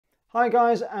Hi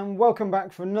guys, and welcome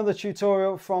back for another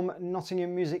tutorial from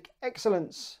Nottingham Music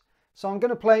Excellence. So I'm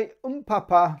going to play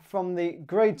Oom-Pah-Pah from the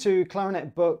Grade 2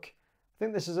 Clarinet book. I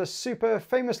think this is a super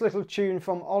famous little tune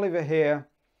from Oliver here,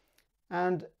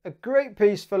 and a great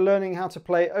piece for learning how to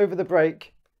play over the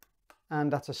break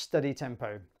and at a steady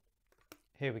tempo.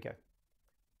 Here we go.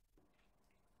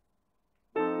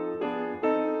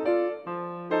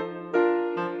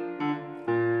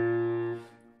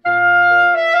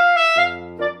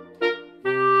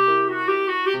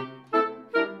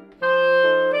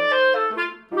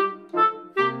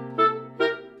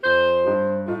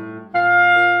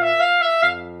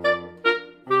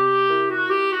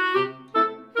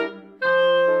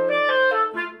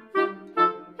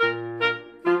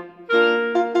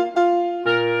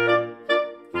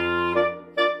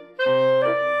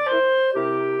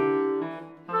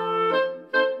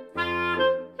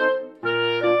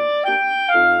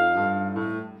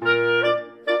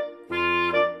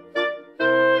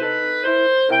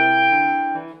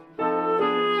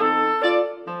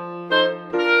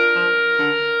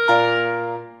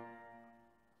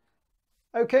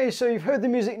 Okay, so you've heard the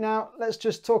music now. Let's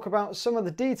just talk about some of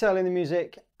the detail in the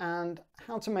music and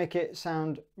how to make it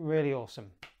sound really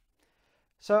awesome.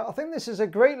 So I think this is a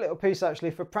great little piece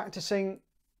actually for practicing,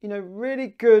 really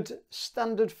good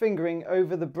standard fingering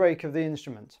over the break of the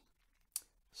instrument.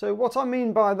 So what I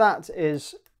mean by that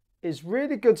is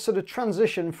really good sort of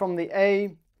transition from the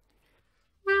A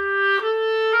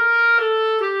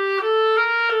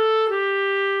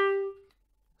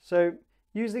so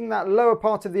using that lower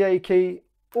part of the A key,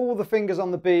 all the fingers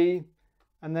on the B,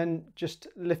 and then just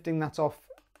lifting that off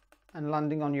and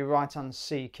landing on your right hand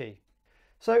C key.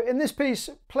 So in this piece,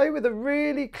 play with a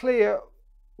really clear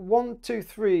 1, 2,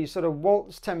 3 sort of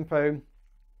waltz tempo.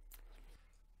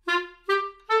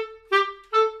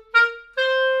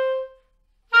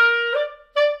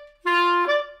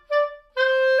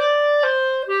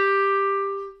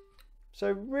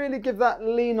 So really give that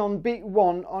lean on beat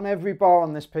 1 on every bar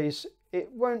on this piece. It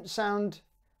won't sound,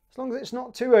 as long as it's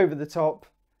not too over the top,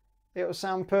 it will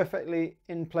sound perfectly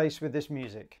in place with this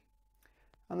music.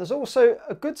 And there's also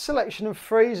a good selection of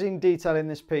phrasing detail in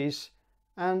this piece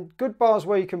and good bars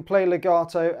where you can play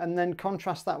legato and then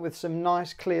contrast that with some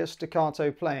nice clear staccato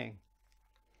playing.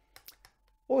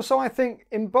 Also, I think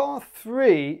in bar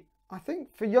 3, I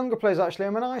think for younger players actually,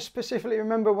 I specifically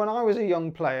remember when I was a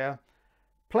young player,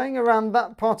 playing around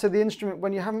that part of the instrument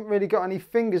when you haven't really got any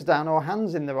fingers down or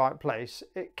hands in the right place,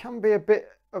 it can be a bit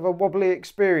of a wobbly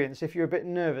experience if you're a bit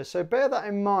nervous. So bear that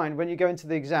in mind when you go into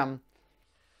the exam.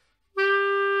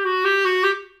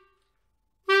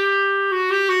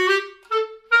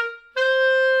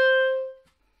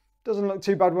 Doesn't look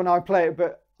too bad when I play it,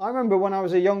 but I remember when I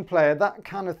was a young player, that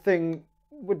kind of thing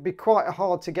would be quite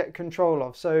hard to get control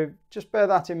of. So just bear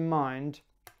that in mind.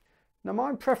 Now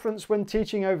my preference when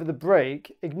teaching over the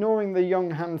break, ignoring the young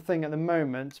hand thing at the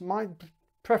moment, my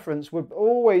preference would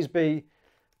always be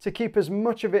to keep as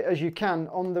much of it as you can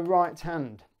on the right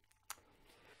hand.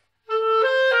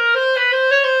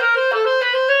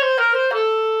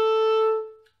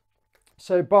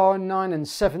 So bar 9 and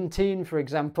 17 for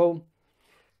example.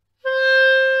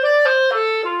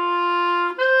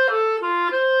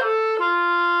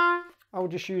 I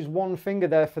would just use one finger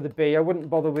there for the B. I wouldn't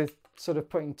bother with sort of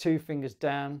putting 2 fingers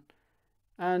down.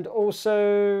 And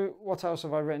also, what else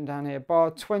have I written down here?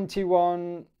 Bar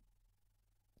 21,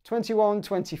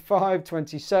 25,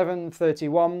 27,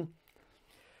 31.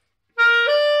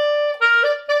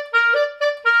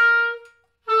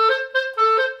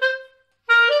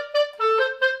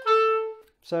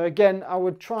 So again, I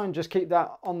would try and just keep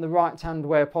that on the right hand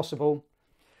where possible.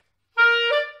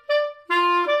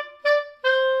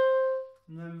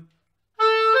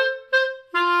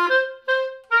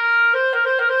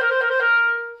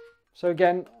 So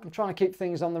again, I'm trying to keep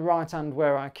things on the right hand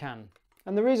where I can.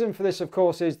 And the reason for this, of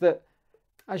course, is that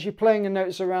as you're playing the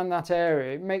notes around that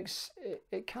area,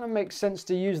 it kind of makes sense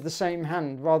to use the same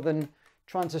hand rather than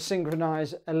trying to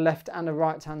synchronize a left and a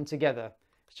right hand together.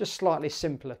 It's just slightly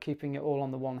simpler, keeping it all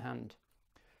on the one hand.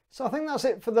 So I think that's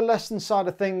it for the lesson side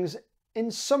of things.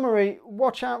 In summary,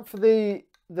 watch out for the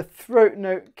throat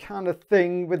note kind of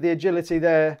thing with the agility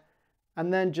there,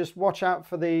 and then just watch out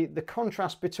for the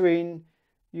contrast between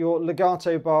your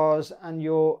legato bars and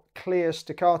your clear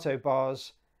staccato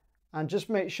bars, and just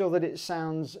make sure that it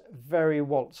sounds very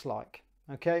waltz-like,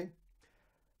 okay?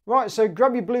 Right, so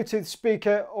grab your Bluetooth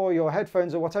speaker or your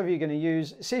headphones or whatever you're going to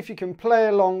use. See if you can play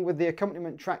along with the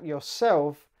accompaniment track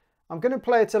yourself. I'm going to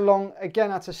play it along again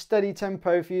at a steady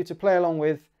tempo for you to play along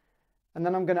with, and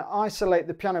then I'm going to isolate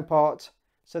the piano part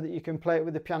so that you can play it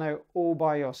with the piano all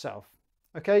by yourself.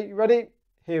 Okay, you ready?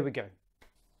 Here we go.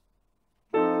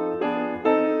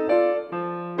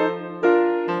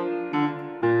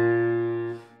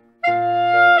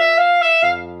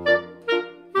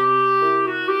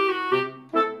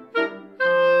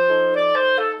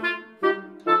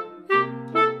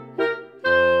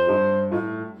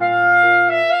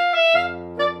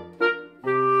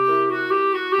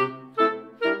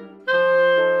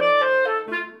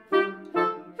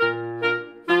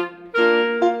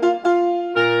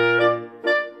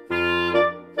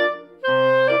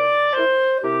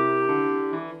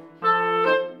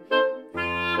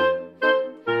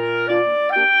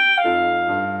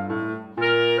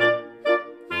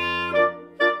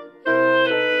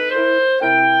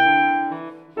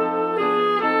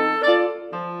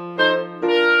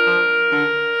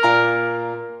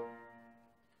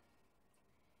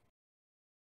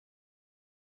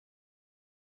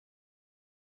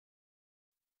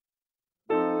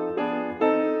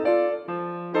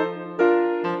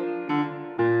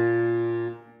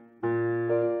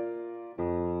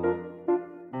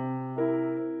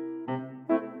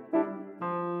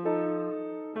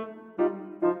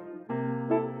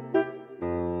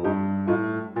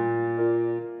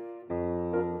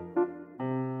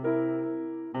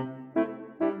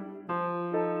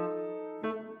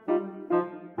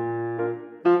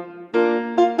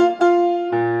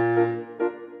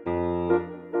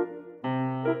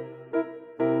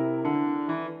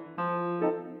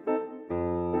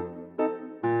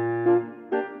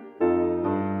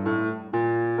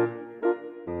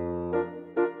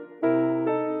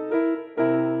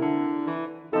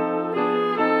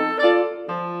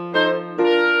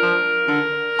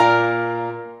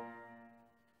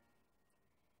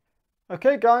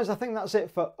 Okay guys, I think that's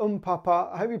it for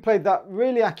Oom-Pah-Pah. I hope you played that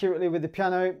really accurately with the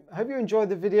piano. I hope you enjoyed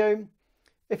the video.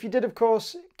 If you did, of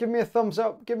course, give me a thumbs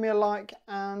up, give me a like,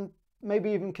 and maybe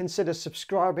even consider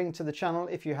subscribing to the channel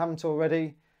if you haven't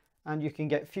already, and you can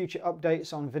get future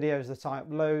updates on videos that I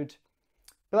upload.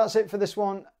 But that's it for this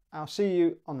one. I'll see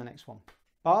you on the next one.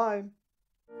 Bye.